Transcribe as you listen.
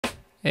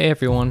Hey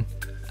everyone,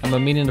 I've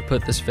been meaning to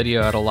put this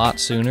video out a lot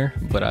sooner,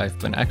 but I've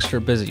been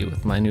extra busy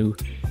with my new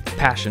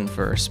passion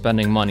for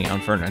spending money on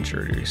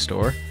furniture to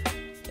restore,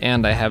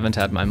 and I haven't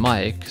had my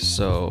mic,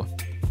 so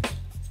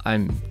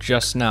I'm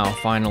just now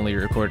finally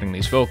recording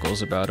these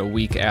vocals about a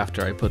week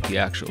after I put the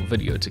actual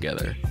video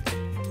together.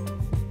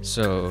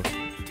 So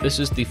this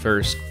is the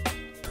first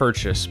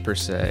purchase, per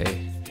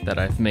se, that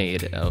I've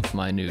made of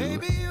my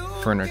new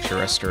furniture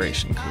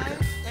restoration career.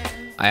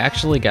 I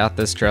actually got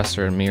this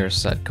dresser and mirror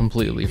set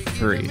completely for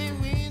free.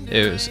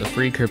 It was a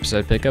free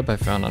curbside pickup I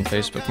found on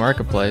Facebook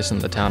Marketplace in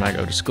the town I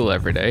go to school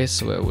every day,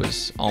 so it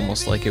was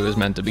almost like it was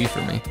meant to be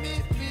for me.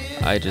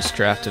 I just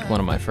drafted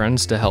one of my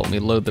friends to help me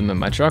load them in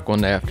my truck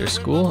one day after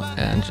school,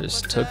 and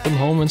just took them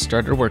home and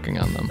started working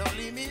on them.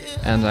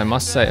 And I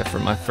must say, for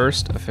my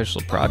first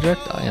official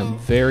project, I am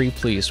very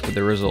pleased with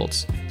the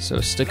results, so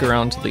stick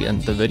around to the end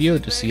of the video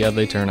to see how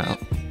they turn out.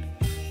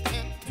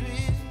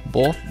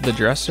 Both the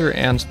dresser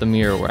and the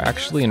mirror were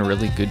actually in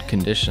really good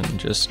condition,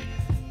 just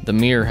the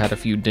mirror had a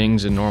few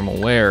dings in normal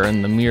wear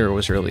and the mirror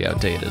was really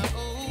outdated.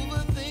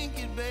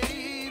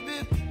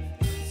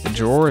 The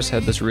drawers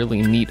had this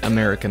really neat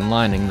American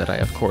lining that I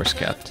of course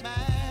kept.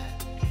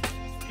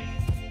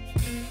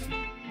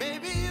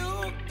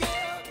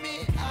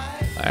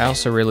 I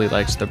also really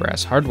liked the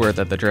brass hardware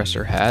that the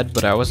dresser had,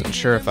 but I wasn't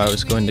sure if I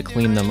was going to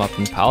clean them up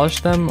and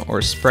polish them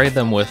or spray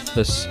them with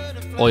this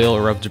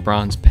oil-rubbed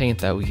bronze paint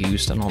that we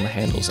used on all the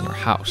handles in our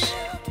house.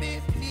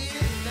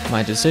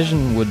 My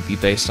decision would be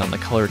based on the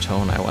color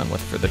tone I went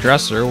with for the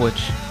dresser,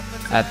 which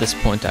at this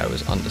point I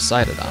was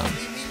undecided on.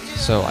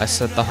 So I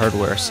set the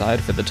hardware aside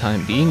for the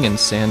time being and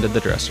sanded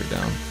the dresser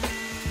down.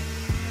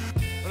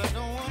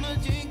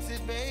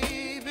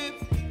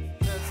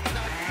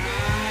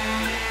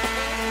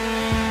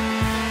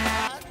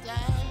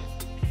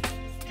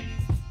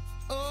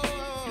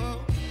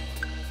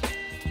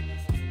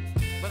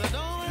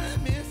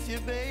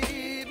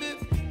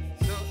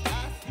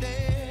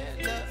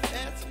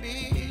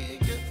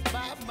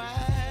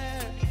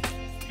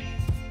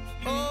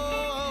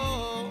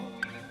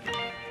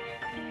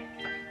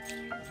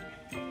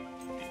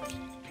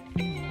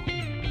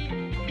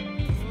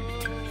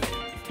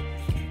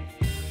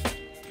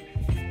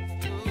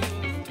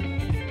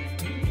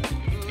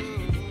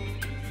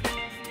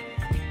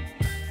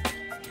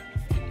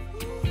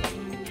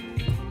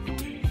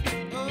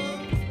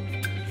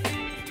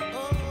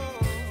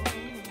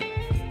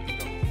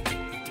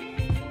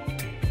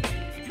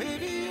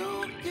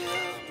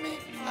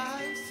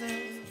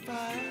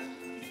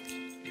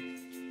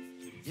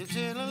 You're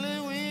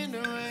chilling when the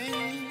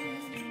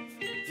rain,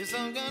 you're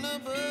some kind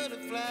of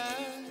butterfly.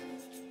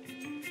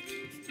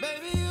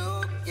 Baby,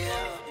 you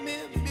give me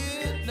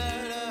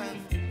midnight.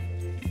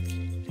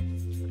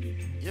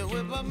 You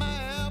whip up my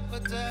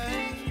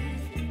appetite.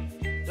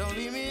 Don't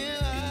leave me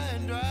high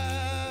and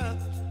dry.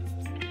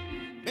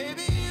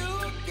 Baby,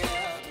 you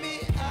give me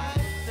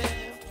ice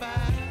and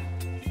fire.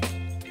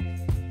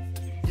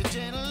 You're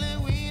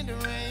chilling when the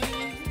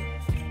rain,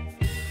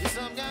 you're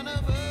some kind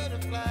of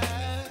butterfly.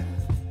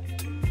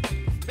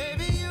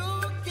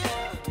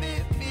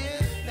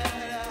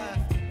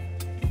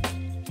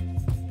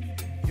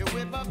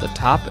 The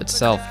top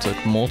itself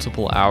took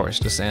multiple hours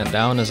to sand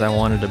down as I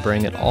wanted to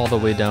bring it all the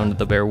way down to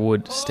the bare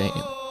wood stain.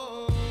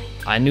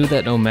 I knew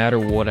that no matter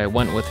what I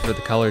went with for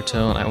the color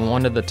tone, I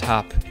wanted the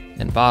top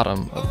and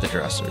bottom of the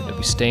dresser to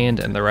be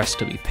stained and the rest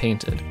to be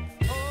painted.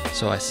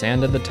 So I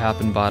sanded the top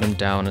and bottom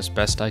down as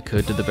best I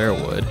could to the bare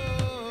wood,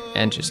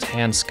 and just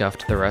hand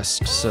scuffed the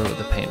rest so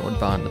the paint would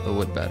bond to the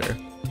wood better.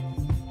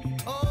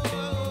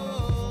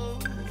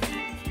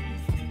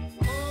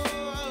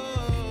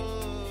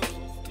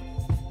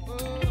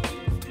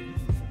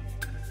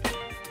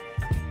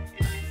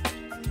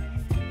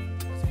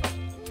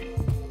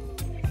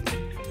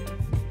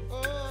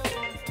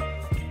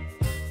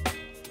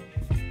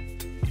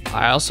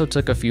 I also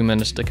took a few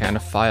minutes to kind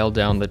of file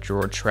down the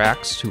drawer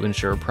tracks to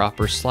ensure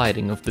proper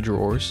sliding of the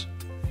drawers.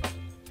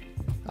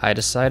 I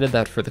decided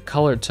that for the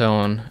color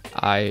tone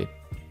I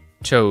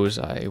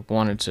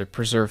wanted to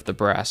preserve the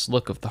brass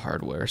look of the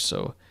hardware,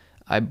 so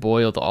I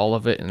boiled all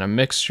of it in a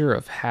mixture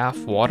of half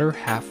water,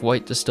 half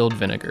white distilled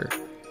vinegar,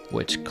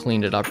 which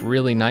cleaned it up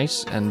really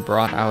nice and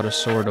brought out a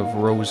sort of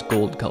rose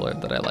gold color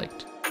that I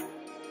liked.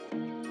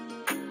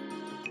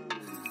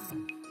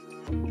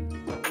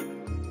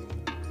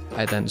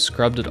 I then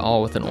scrubbed it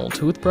all with an old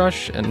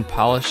toothbrush and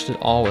polished it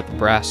all with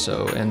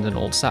Brasso and an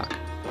old sock.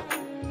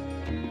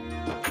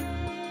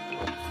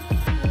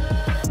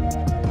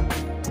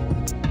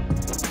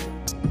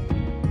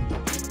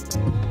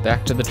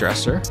 Back to the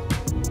dresser.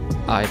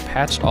 I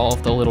patched all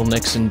of the little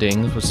nicks and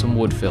dings with some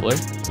wood filler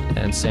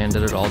and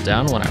sanded it all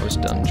down when I was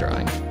done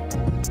drying.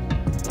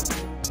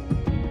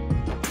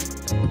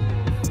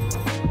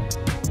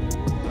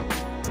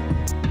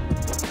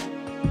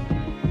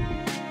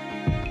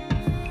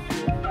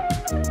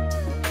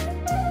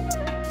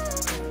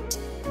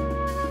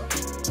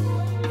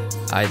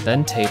 I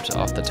then taped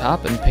off the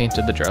top and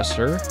painted the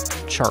dresser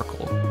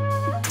charcoal.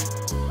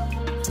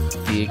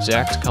 The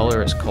exact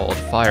color is called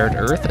Fired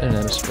Earth and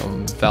it is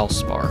from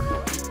Valspar.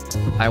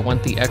 I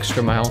went the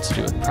extra mile to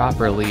do it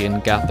properly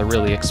and got the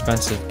really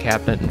expensive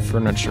cabinet and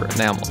furniture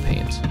enamel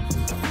paint.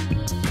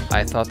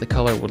 I thought the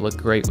color would look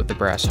great with the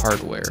brass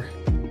hardware.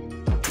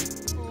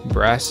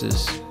 Brass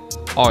is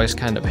always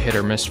kind of hit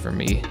or miss for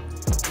me.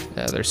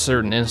 There's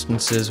certain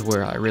instances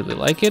where I really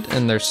like it,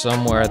 and there's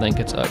some where I think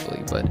it's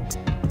ugly, but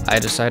I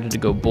decided to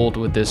go bold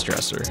with this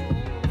dresser.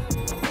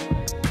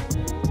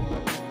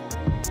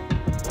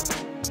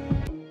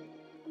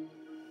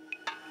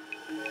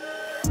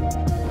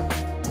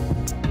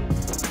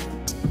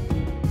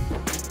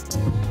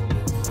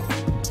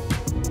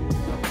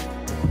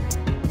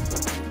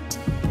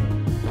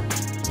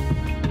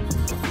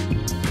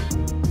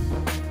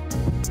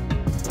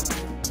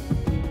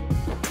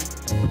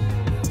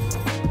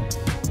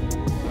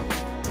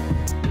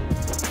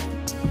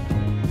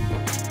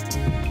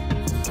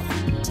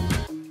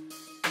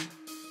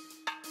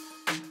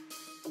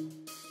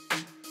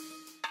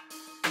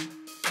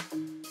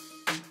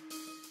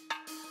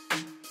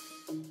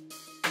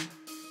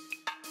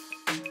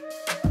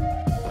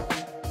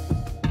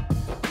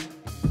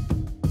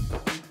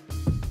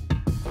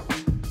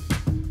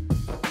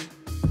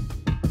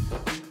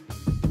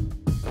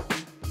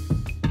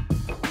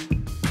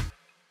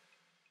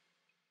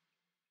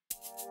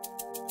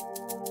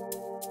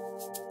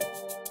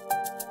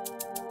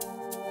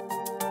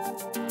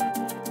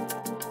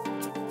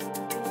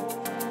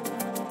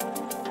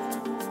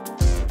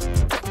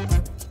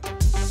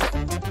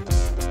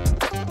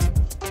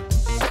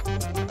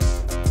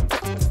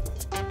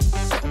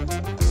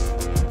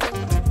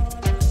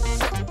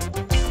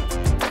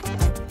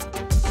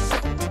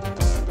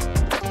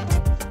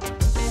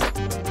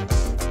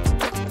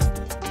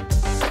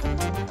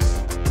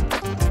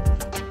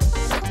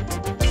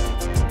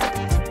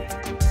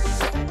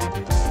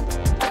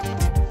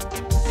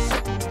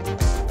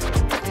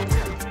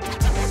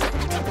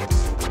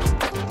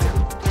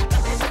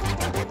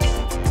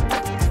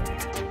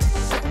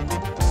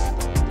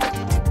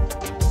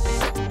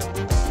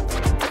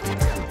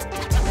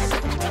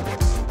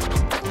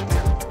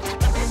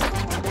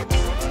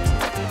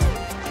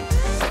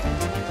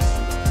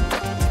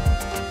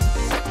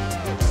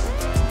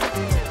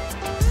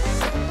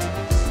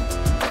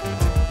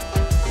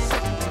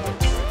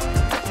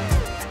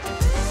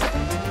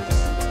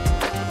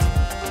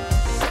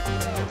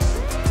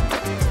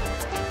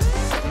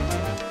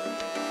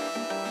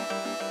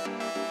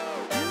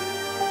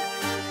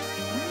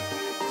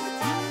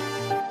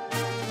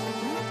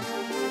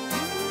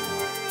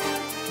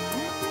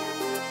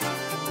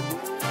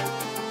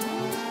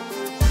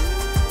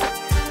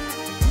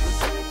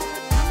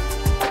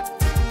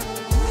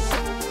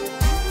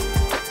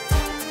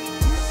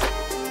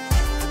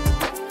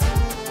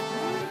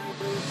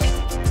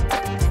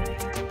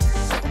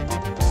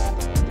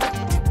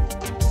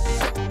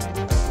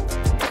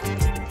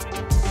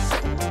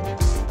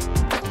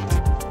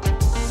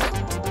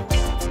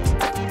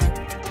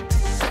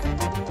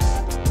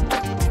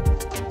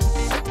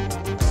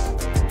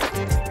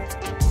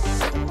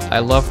 I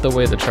loved the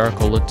way the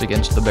charcoal looked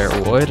against the bare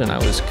wood, and I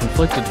was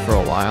conflicted for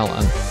a while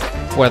on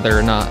whether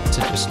or not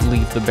to just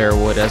leave the bare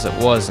wood as it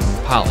was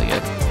and poly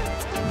it.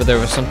 But there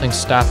was something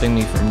stopping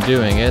me from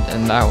doing it,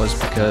 and that was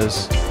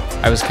because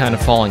I was kind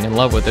of falling in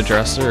love with the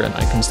dresser and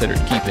I considered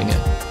keeping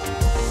it.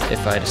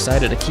 If I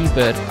decided to keep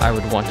it, I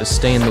would want to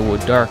stain the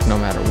wood dark no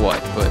matter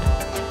what, but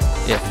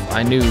if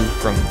I knew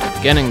from the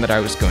beginning that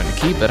I was going to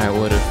keep it, I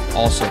would have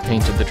also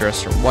painted the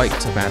dresser white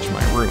to match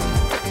my room.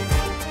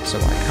 So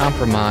I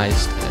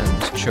compromised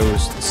and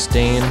chose the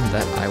stain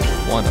that I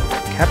would want to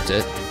have kept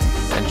it,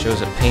 and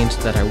chose a paint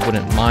that I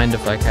wouldn't mind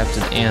if I kept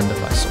it and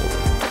if I sold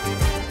it.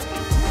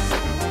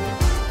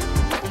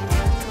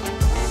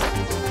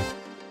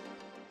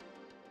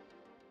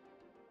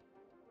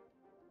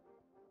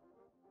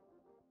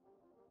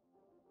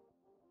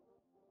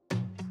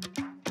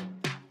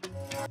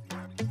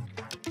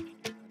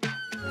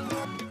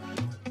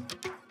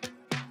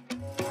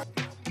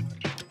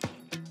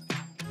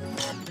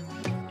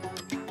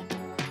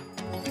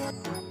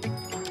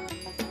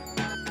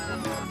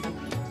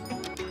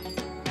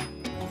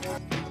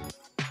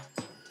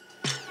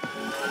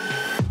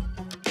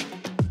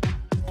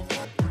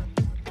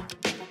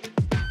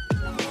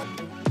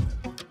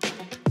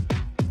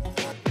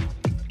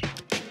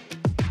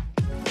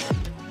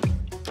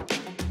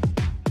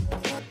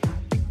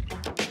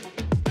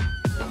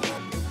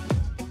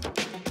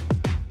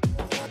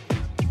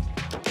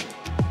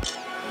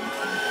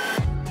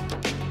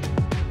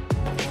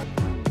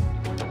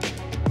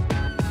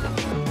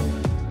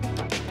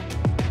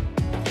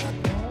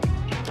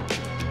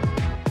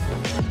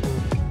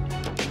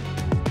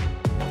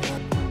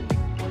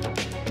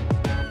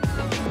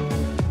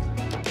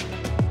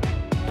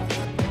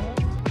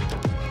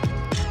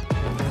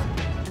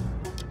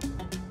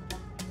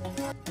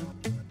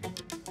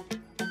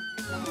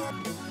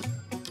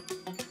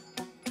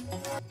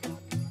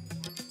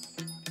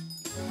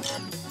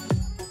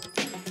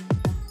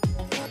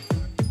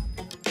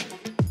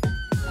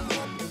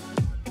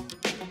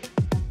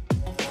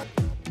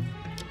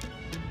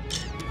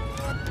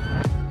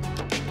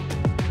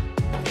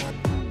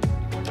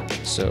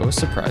 So,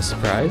 surprise,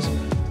 surprise,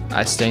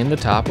 I stained the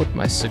top with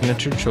my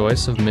signature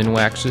choice of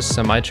Minwax's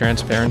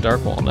semi-transparent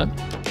dark walnut.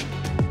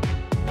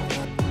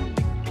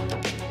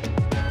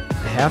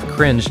 I half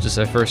cringed as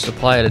I first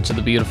applied it to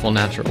the beautiful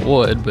natural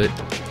wood, but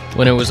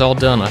when it was all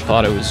done, I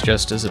thought it was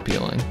just as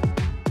appealing.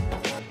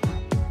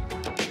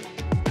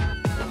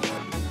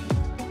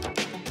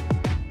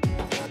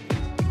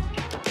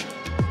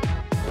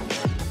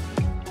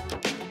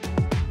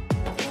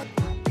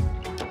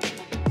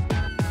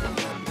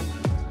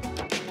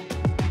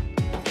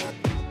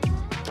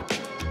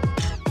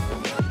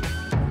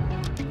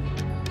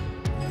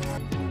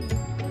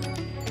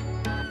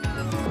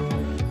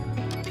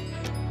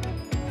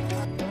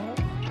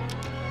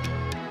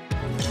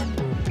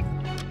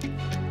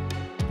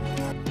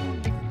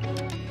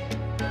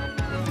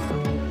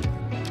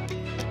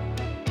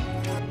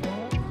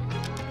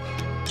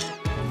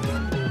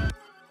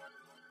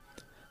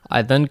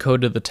 I then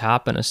coated the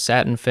top in a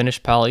satin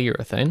finish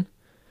polyurethane.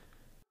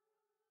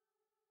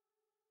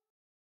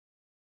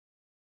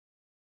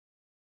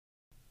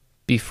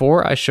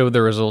 Before I show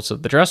the results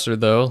of the dresser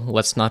though,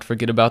 let's not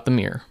forget about the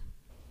mirror.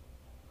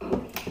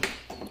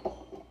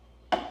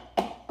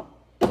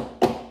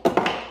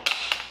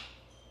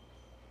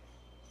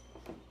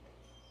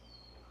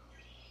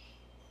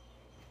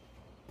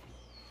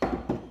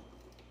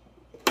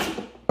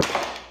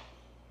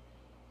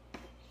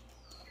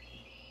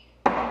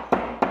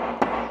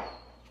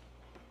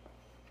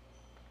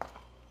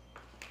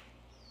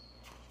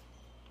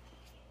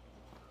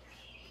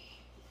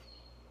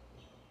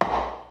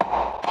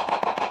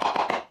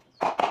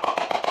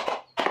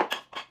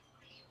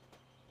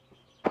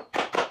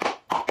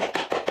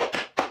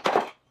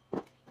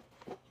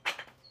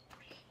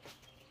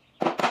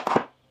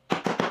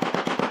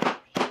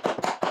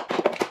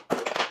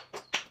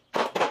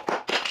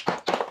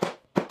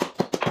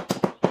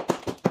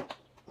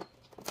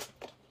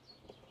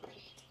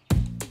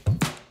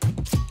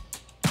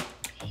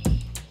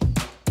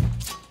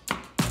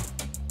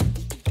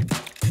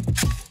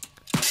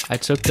 I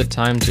took the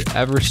time to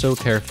ever so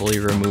carefully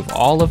remove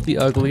all of the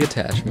ugly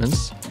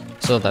attachments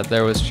so that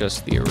there was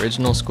just the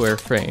original square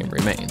frame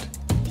remained.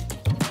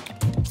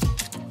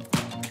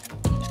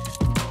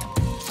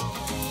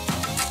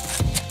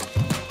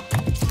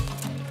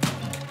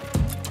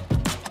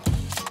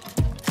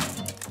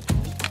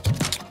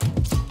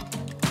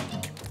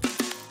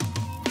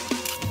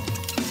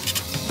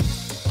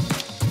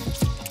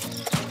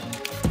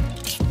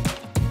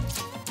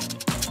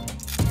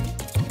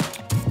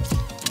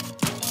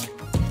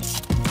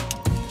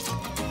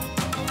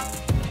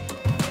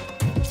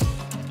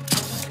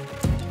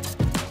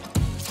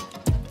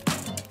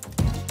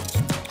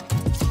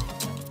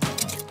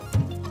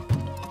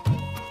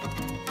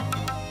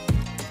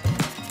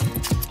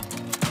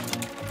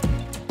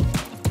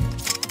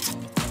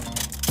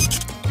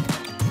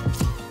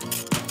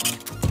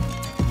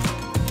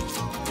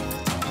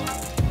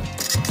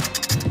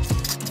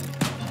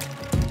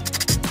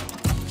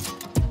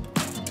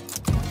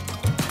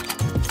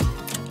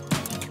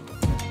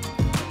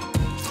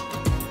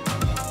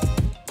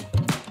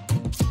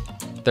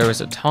 There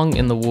was a tongue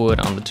in the wood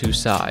on the two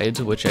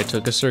sides, which I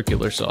took a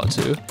circular saw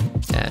to,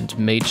 and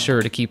made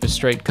sure to keep a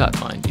straight cut,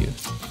 mind you.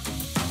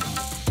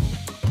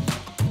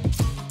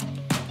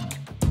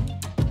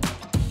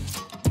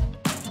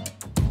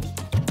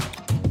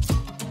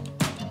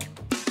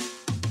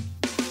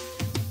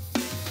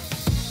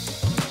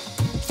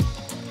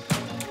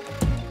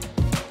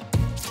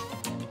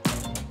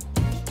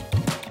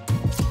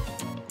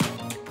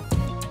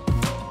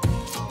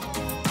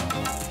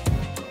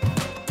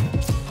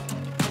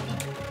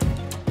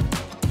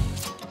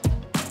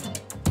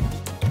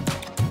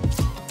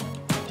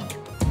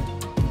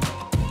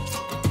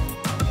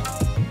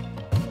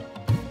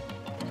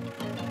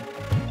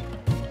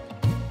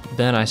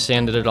 Then I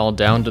sanded it all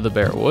down to the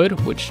bare wood,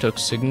 which took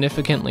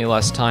significantly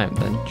less time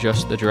than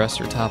just the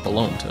dresser top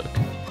alone took.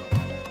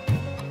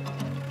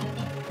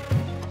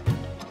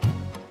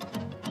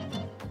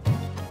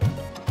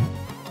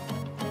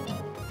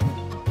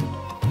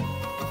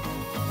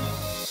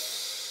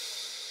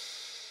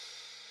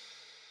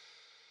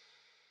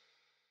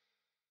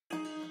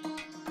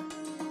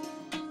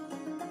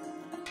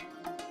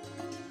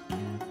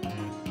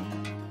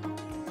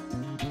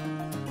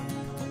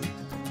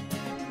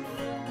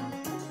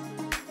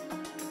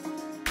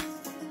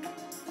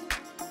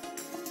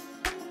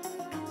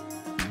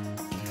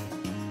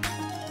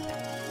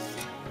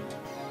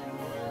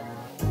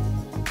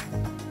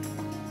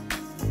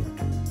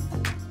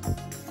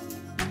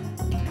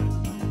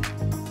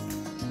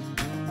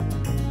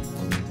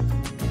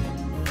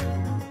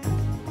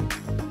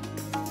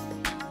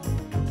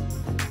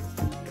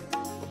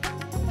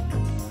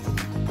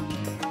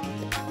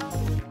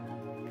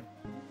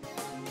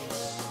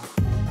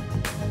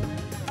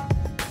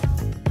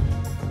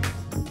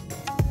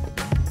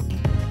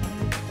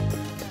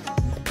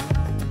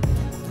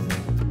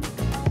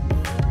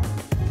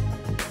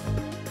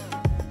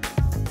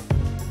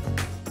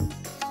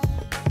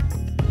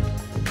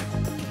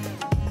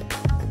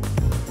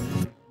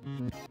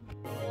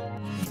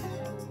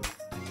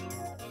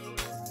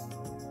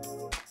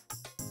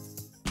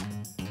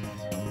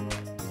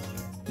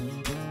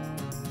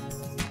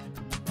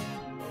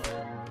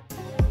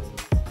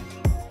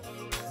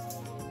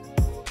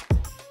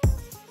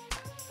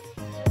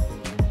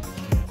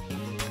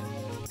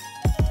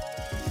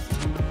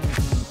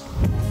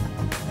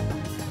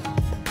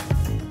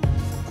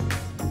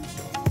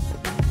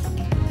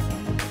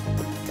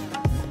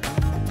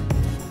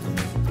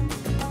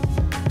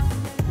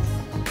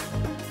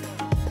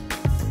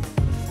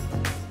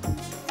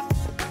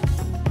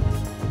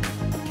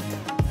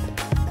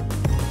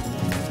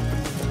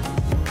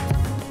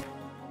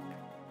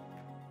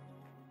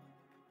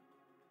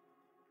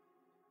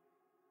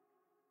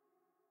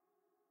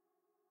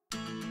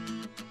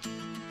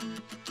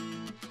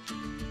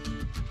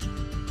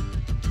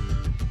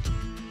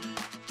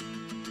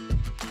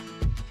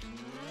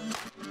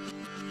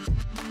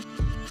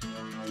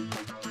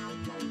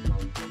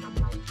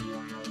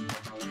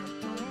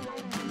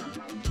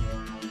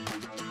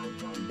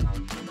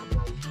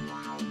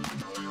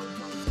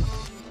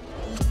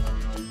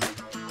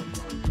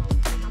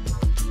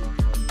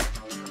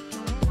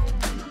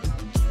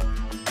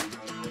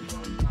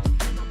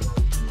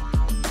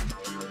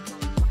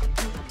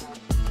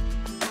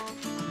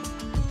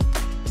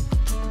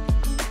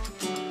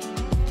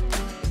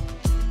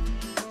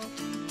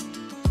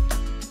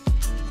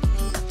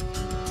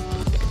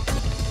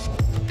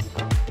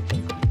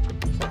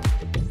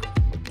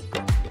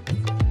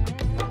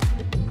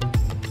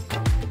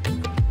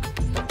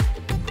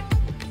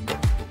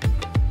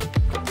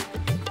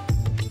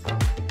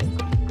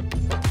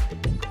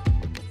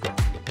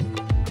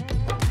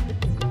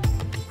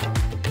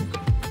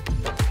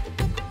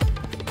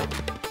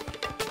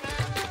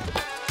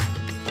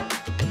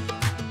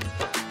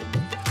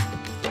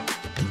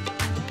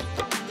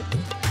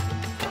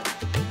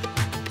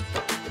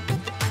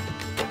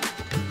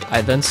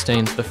 I then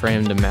stained the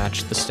frame to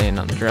match the stain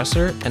on the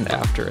dresser, and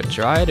after it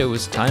dried, it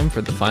was time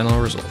for the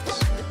final results.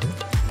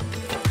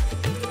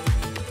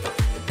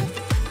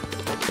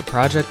 The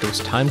project was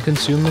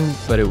time-consuming,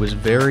 but it was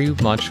very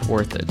much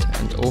worth it,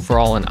 and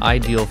overall an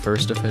ideal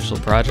first official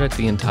project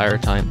the entire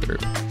time through.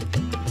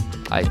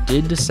 I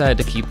did decide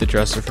to keep the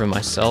dresser for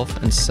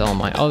myself and sell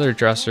my other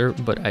dresser,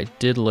 but I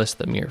did list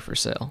the mirror for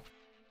sale.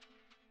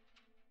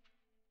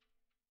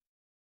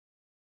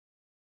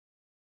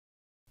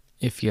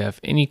 If you have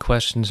any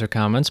questions or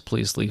comments,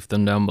 please leave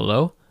them down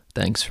below.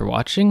 Thanks for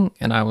watching,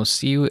 and I will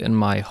see you in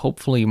my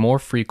hopefully more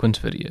frequent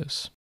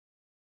videos.